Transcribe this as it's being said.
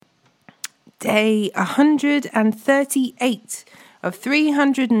Day 138 of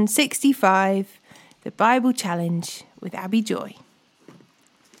 365, the Bible Challenge with Abi Joy.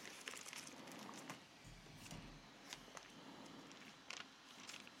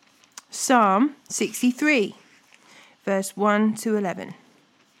 Psalm 63, verse 1 to 11.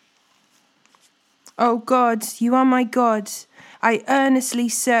 O God, you are my God. I earnestly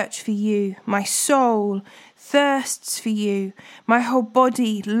search for you. My soul thirsts for you. My whole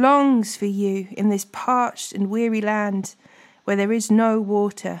body longs for you in this parched and weary land where there is no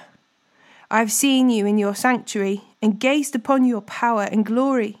water. I have seen you in your sanctuary and gazed upon your power and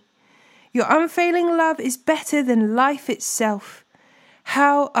glory. Your unfailing love is better than life itself.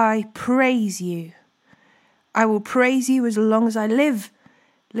 How I praise you. I will praise you as long as I live,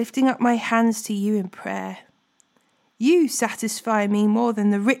 lifting up my hands to you in prayer. You satisfy me more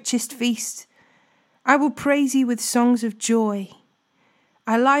than the richest feast. I will praise you with songs of joy.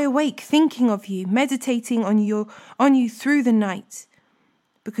 I lie awake thinking of you, meditating on you through the night,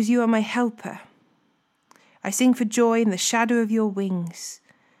 because you are my helper. I sing for joy in the shadow of your wings.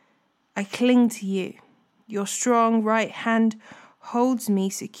 I cling to you. Your strong right hand holds me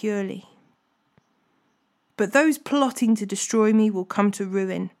securely. But those plotting to destroy me will come to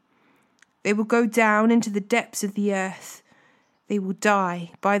ruin. They will go down into the depths of the earth. They will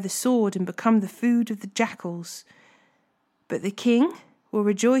die by the sword and become the food of the jackals. But the king will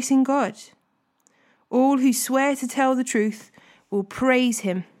rejoice in God. All who swear to tell the truth will praise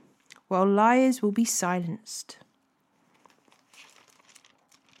him, while liars will be silenced.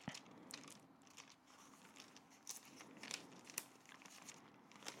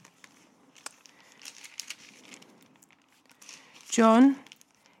 John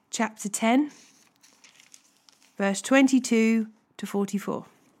chapter 10, verse 22 to 44.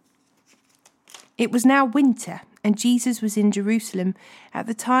 It was now winter, and Jesus was in Jerusalem at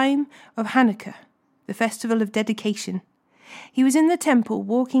the time of Hanukkah, the festival of dedication. He was in the temple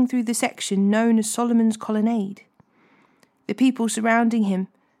walking through the section known as Solomon's Colonnade. The people surrounded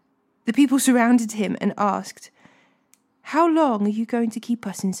him and asked, "How long are you going to keep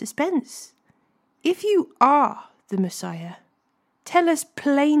us in suspense? If you are the Messiah, tell us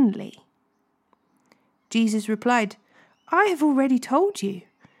plainly." Jesus replied, "I have already told you,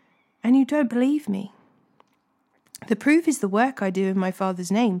 and you don't believe me. The proof is the work I do in my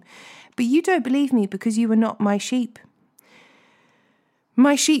Father's name, but you don't believe me because you are not my sheep.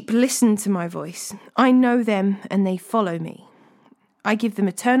 My sheep listen to my voice. I know them, and they follow me. I give them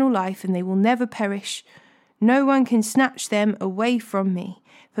eternal life, and they will never perish. No one can snatch them away from me,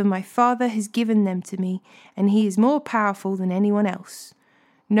 for my Father has given them to me, and he is more powerful than anyone else.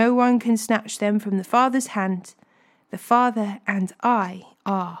 No one can snatch them from the Father's hand. The Father and I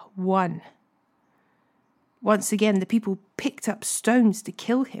are one." Once again, the people picked up stones to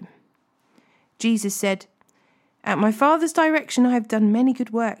kill him. Jesus said, "At my Father's direction I have done many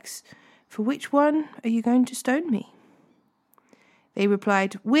good works. For which one are you going to stone me?" They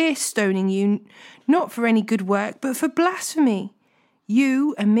replied, "We're stoning you, not for any good work, but for blasphemy.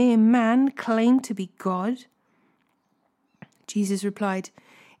 You, a mere man, claim to be God." Jesus replied,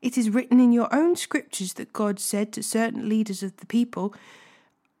 "It is written in your own scriptures that God said to certain leaders of the people,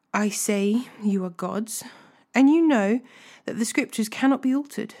 'I say you are gods,' and you know that the scriptures cannot be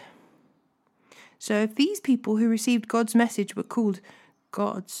altered. So if these people who received God's message were called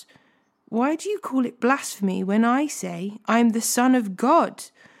gods, why do you call it blasphemy when I say I am the Son of God?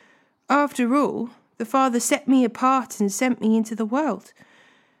 After all, the Father set me apart and sent me into the world.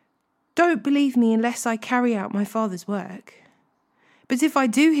 Don't believe me unless I carry out my Father's work. But if I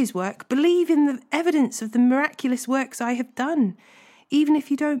do his work, believe in the evidence of the miraculous works I have done, even if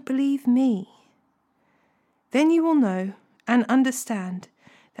you don't believe me. Then you will know and understand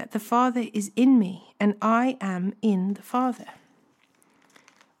that the Father is in me and I am in the Father."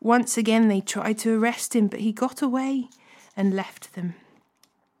 Once again they tried to arrest him, but he got away and left them.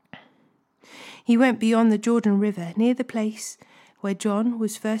 He went beyond the Jordan River, near the place where John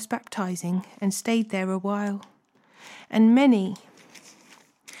was first baptizing, and stayed there a while. And many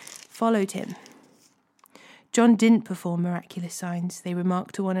followed him. John didn't perform miraculous signs, they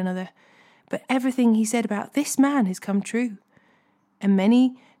remarked to one another, but everything he said about this man has come true. And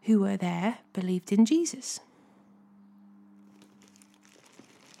many who were there believed in Jesus.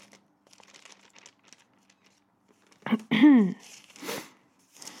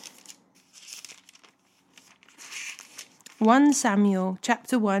 (1 Samuel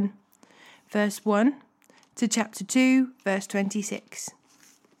chapter 1, verse 1 to chapter 2, verse 26.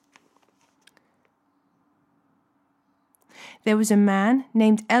 There was a man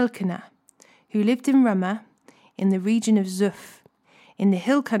named Elkanah who lived in Ramah in the region of Zuph, in the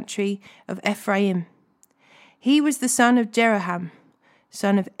hill country of Ephraim. He was the son of Jeroham,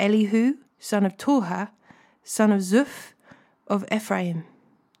 son of Elihu, son of Toha, son of Zuph of Ephraim.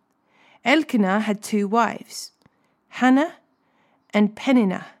 Elkanah had 2 wives, Hannah and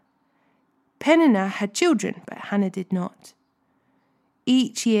Peninnah. Peninnah had children, but Hannah did not.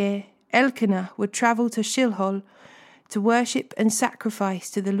 Each year, Elkanah would travel to Shilhol to worship and sacrifice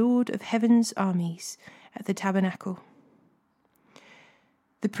to the Lord of Heaven's armies at the tabernacle.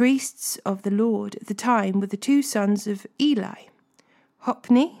 The priests of the Lord at the time were the 2 sons of Eli,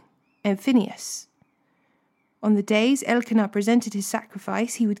 Hophni and Phinehas. On the days Elkanah presented his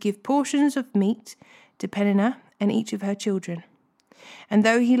sacrifice, he would give portions of meat to Peninnah and each of her children. And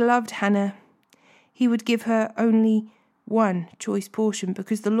though he loved Hannah, he would give her only 1 choice portion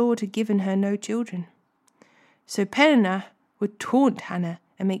because the Lord had given her no children. So Peninnah would taunt Hannah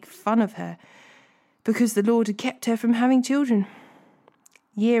and make fun of her because the Lord had kept her from having children.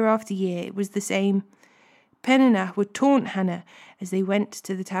 Year after year it was the same. Peninnah would taunt Hannah as they went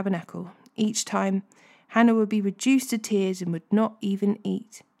to the tabernacle. Each time Hannah would be reduced to tears and would not even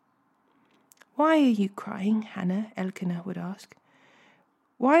eat. "Why are you crying, Hannah?" Elkanah would ask.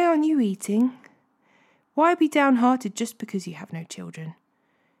 "Why aren't you eating? Why be downhearted just because you have no children?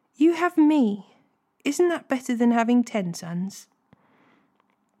 You have me. Isn't that better than having 10 sons?"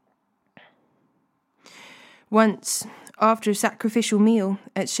 Once, after a sacrificial meal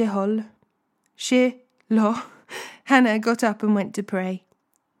at Shiloh, Hannah got up and went to pray.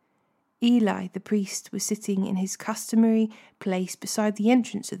 Eli, the priest, was sitting in his customary place beside the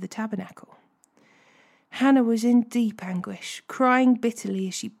entrance of the tabernacle. Hannah was in deep anguish, crying bitterly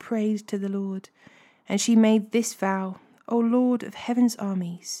as she prayed to the Lord, and she made this vow: "O Lord of Heaven's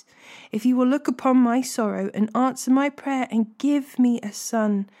armies, if you will look upon my sorrow and answer my prayer and give me a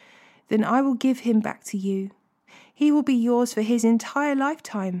son, then I will give him back to you. He will be yours for his entire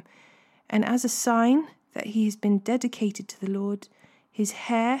lifetime, and as a sign that he has been dedicated to the Lord, his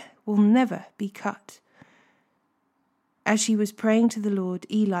hair will never be cut." As she was praying to the Lord,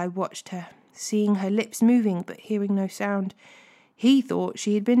 Eli watched her, seeing her lips moving but hearing no sound. He thought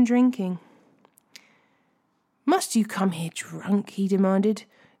she had been drinking. "Must you come here drunk?" he demanded.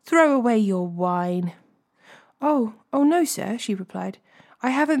 "Throw away your wine." Oh, no, sir," she replied. "I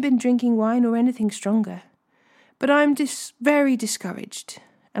haven't been drinking wine or anything stronger. But I am very discouraged,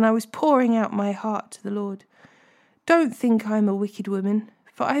 and I was pouring out my heart to the Lord. Don't think I am a wicked woman,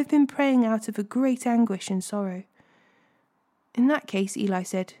 for I have been praying out of a great anguish and sorrow." "In that case," Eli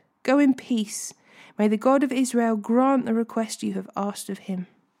said, "go in peace. May the God of Israel grant the request you have asked of him."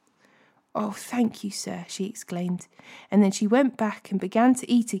 "Oh, thank you, sir," she exclaimed, and then she went back and began to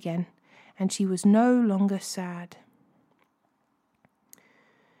eat again, and she was no longer sad.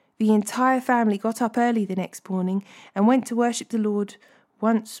 The entire family got up early the next morning and went to worship the Lord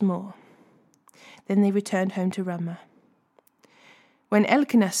once more. Then they returned home to Ramah. When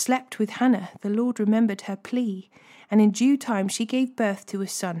Elkanah slept with Hannah, the Lord remembered her plea, and in due time she gave birth to a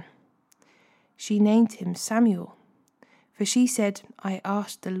son. She named him Samuel, for she said, "I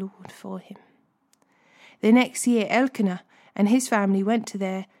asked the Lord for him." The next year Elkanah and his family went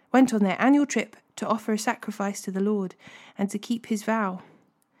on their annual trip to offer a sacrifice to the Lord and to keep his vow.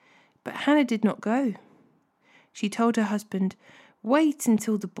 But Hannah did not go. She told her husband, "Wait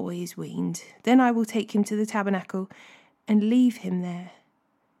until the boy is weaned, then I will take him to the tabernacle and leave him there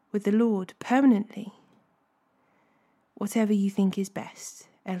with the Lord permanently." "Whatever you think is best,"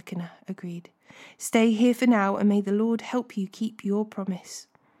 Elkanah agreed. "Stay here for now, and may the Lord help you keep your promise."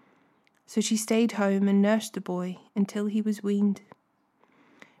 So she stayed home and nursed the boy until he was weaned.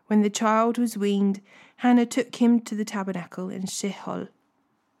 When the child was weaned, Hannah took him to the tabernacle in Shiloh.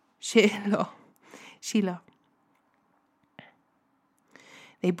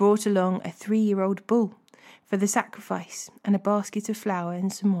 They brought along a 3-year-old bull for the sacrifice and a basket of flour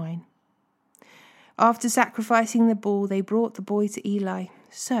and some wine. After sacrificing the bull, they brought the boy to Eli.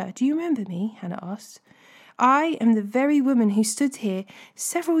 "Sir, do you remember me?" Hannah asked. "I am the very woman who stood here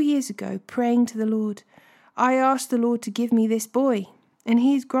several years ago praying to the Lord. I asked the Lord to give me this boy, and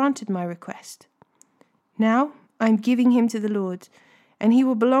he has granted my request. Now I am giving him to the Lord, and he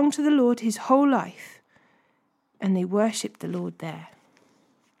will belong to the Lord his whole life." And they worshipped the Lord there.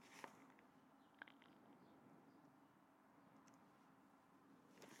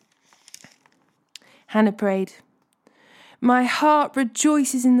 Hannah prayed, "My heart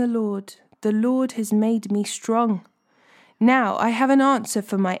rejoices in the Lord. The Lord has made me strong. Now I have an answer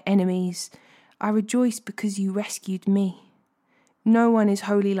for my enemies. I rejoice because you rescued me. No one is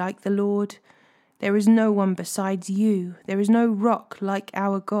holy like the Lord. There is no one besides you. There is no rock like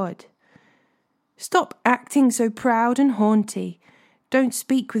our God. Stop acting so proud and haughty. Don't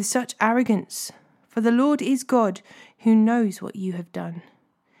speak with such arrogance, for the Lord is God who knows what you have done.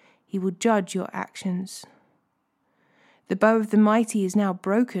 He will judge your actions. The bow of the mighty is now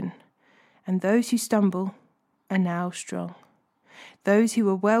broken, and those who stumble are now strong. Those who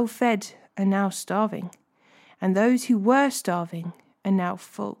were well fed are now starving, and those who were starving are now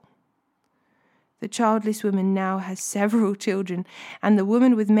full. The childless woman now has several children, and the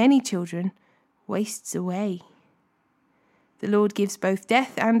woman with many children wastes away. The Lord gives both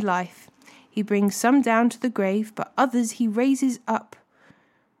death and life. He brings some down to the grave, but others he raises up.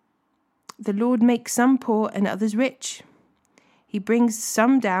 The Lord makes some poor and others rich. He brings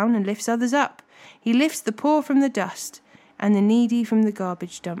some down and lifts others up. He lifts the poor from the dust and the needy from the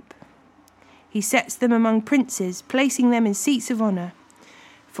garbage dump. He sets them among princes, placing them in seats of honor.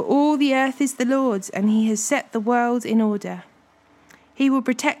 For all the earth is the Lord's, and he has set the world in order. He will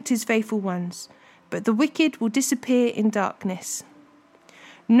protect his faithful ones, but the wicked will disappear in darkness.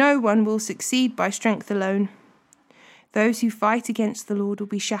 No one will succeed by strength alone. Those who fight against the Lord will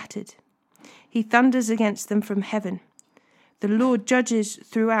be shattered. He thunders against them from heaven. The Lord judges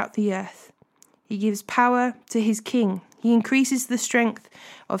throughout the earth. He gives power to his king. He increases the strength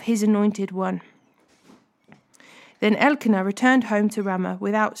of his anointed one. Then Elkanah returned home to Ramah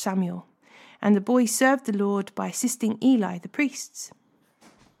without Samuel, and the boy served the Lord by assisting Eli the priests.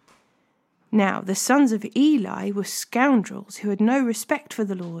 Now the sons of Eli were scoundrels who had no respect for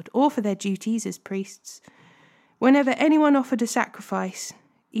the Lord or for their duties as priests. Whenever anyone offered a sacrifice,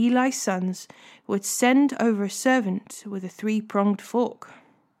 Eli's sons would send over a servant with a 3-pronged fork.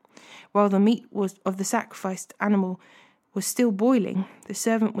 While the meat of the sacrificed animal was still boiling, the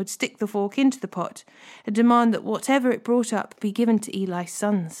servant would stick the fork into the pot and demand that whatever it brought up be given to Eli's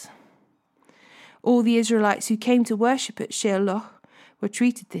sons. All the Israelites who came to worship at Shiloh were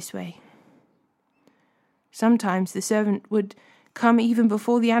treated this way. Sometimes the servant would come even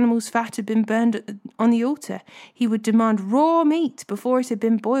before the animal's fat had been burned on the altar. He would demand raw meat before it had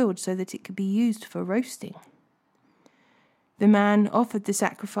been boiled so that it could be used for roasting. The man offering the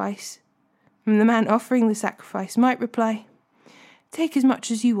sacrifice might reply, "Take as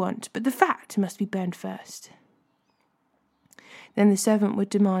much as you want, but the fat must be burned first." Then the servant would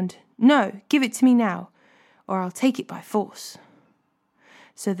demand, "No, give it to me now, or I'll take it by force."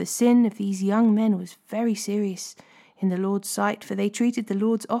 So the sin of these young men was very serious in the Lord's sight, for they treated the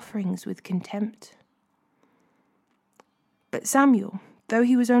Lord's offerings with contempt. But Samuel, though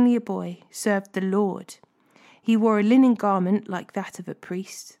he was only a boy, served the Lord. He wore a linen garment like that of a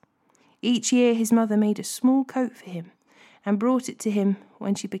priest. Each year his mother made a small coat for him and brought it to him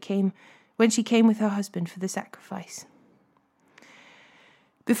when she came with her husband for the sacrifice.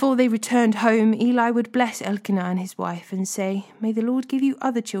 Before they returned home, Eli would bless Elkanah and his wife and say, "May the Lord give you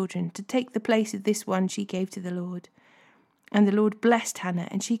other children to take the place of this one she gave to the Lord." And the Lord blessed Hannah,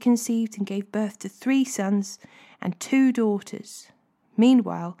 and she conceived and gave birth to 3 sons and 2 daughters.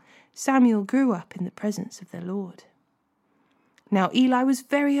 Meanwhile, Samuel grew up in the presence of the Lord. Now Eli was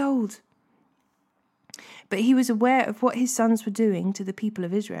very old, but he was aware of what his sons were doing to the people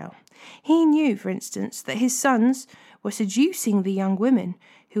of Israel. He knew, for instance, that his sons were seducing the young women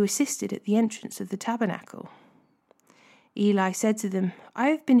who assisted at the entrance of the tabernacle. Eli said to them, "I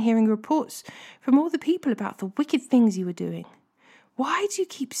have been hearing reports from all the people about the wicked things you are doing. Why do you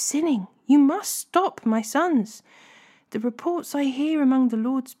keep sinning? You must stop, my sons. The reports I hear among the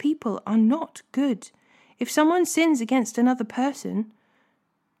Lord's people are not good. If someone sins against another person,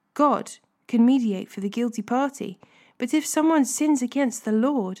 God can mediate for the guilty party. But if someone sins against the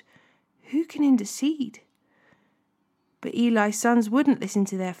Lord, who can intercede?" But Eli's sons wouldn't listen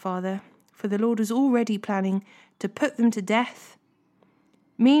to their father, for the Lord was already planning to put them to death.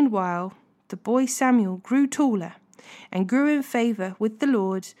 Meanwhile, the boy Samuel grew taller and grew in favor with the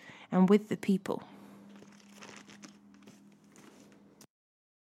Lord and with the people.